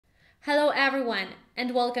Hello everyone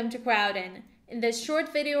and welcome to Crowdin. In this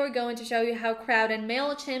short video, we're going to show you how Crowdin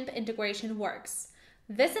MailChimp integration works.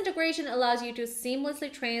 This integration allows you to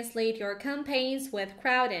seamlessly translate your campaigns with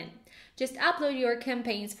Crowdin. Just upload your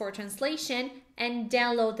campaigns for translation and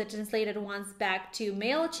download the translated ones back to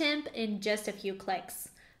MailChimp in just a few clicks.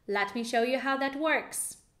 Let me show you how that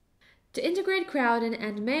works. To integrate Crowdin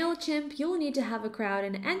and MailChimp, you'll need to have a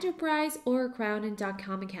Crowdin Enterprise or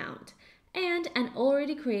Crowdin.com account and an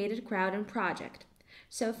already created Crowdin project.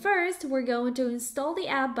 So first, we're going to install the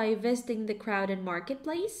app by visiting the Crowdin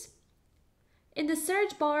Marketplace. In the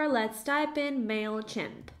search bar, let's type in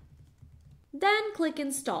MailChimp. Then click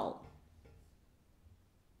Install.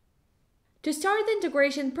 To start the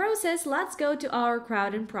integration process, let's go to our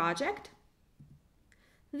Crowdin project.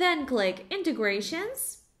 Then click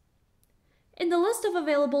Integrations. In the list of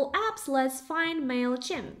available apps, let's find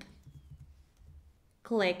MailChimp.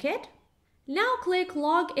 Click it. Now click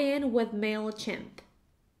Log In with MailChimp.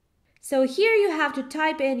 So here you have to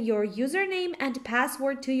type in your username and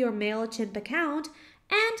password to your MailChimp account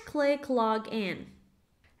and click Log In.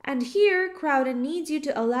 And here Crowdin needs you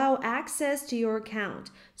to allow access to your account,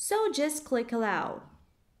 so just click Allow.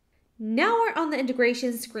 Now we're on the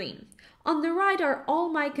integration screen. On the right are all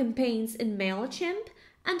my campaigns in MailChimp,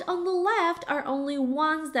 and on the left are only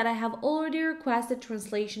ones that I have already requested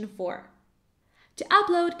translation for. To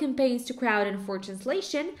upload campaigns to Crowdin for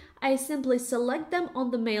translation, I simply select them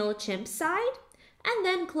on the MailChimp side and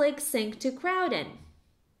then click Sync to Crowdin.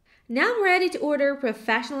 Now I'm ready to order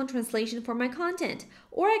professional translation for my content,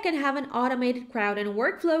 or I can have an automated Crowdin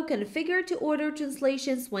workflow configured to order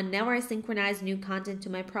translations whenever I synchronize new content to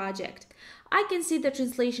my project. I can see the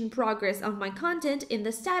translation progress of my content in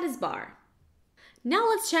the status bar. Now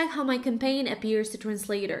let's check how my campaign appears to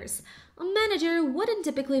translators. A manager wouldn't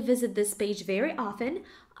typically visit this page very often.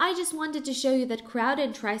 I just wanted to show you that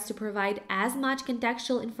Crowdin tries to provide as much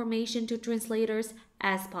contextual information to translators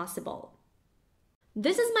as possible.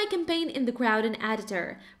 This is my campaign in the Crowdin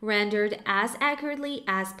editor, rendered as accurately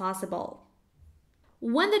as possible.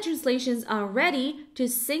 When the translations are ready, to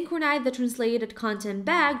synchronize the translated content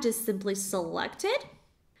back, just simply select it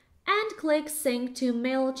and click Sync to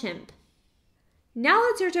MailChimp. Now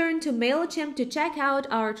let's return to MailChimp to check out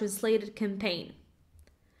our translated campaign.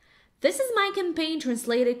 This is my campaign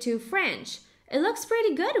translated to French. It looks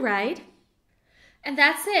pretty good, right? And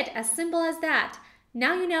that's it, as simple as that.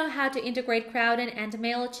 Now you know how to integrate Crowdin and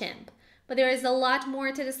MailChimp. But there is a lot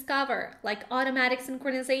more to discover, like automatic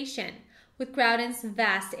synchronization. With Crowdin's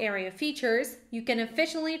vast area of features, you can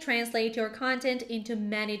efficiently translate your content into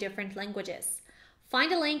many different languages.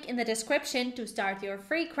 Find a link in the description to start your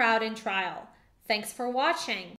free Crowdin trial. Thanks for watching.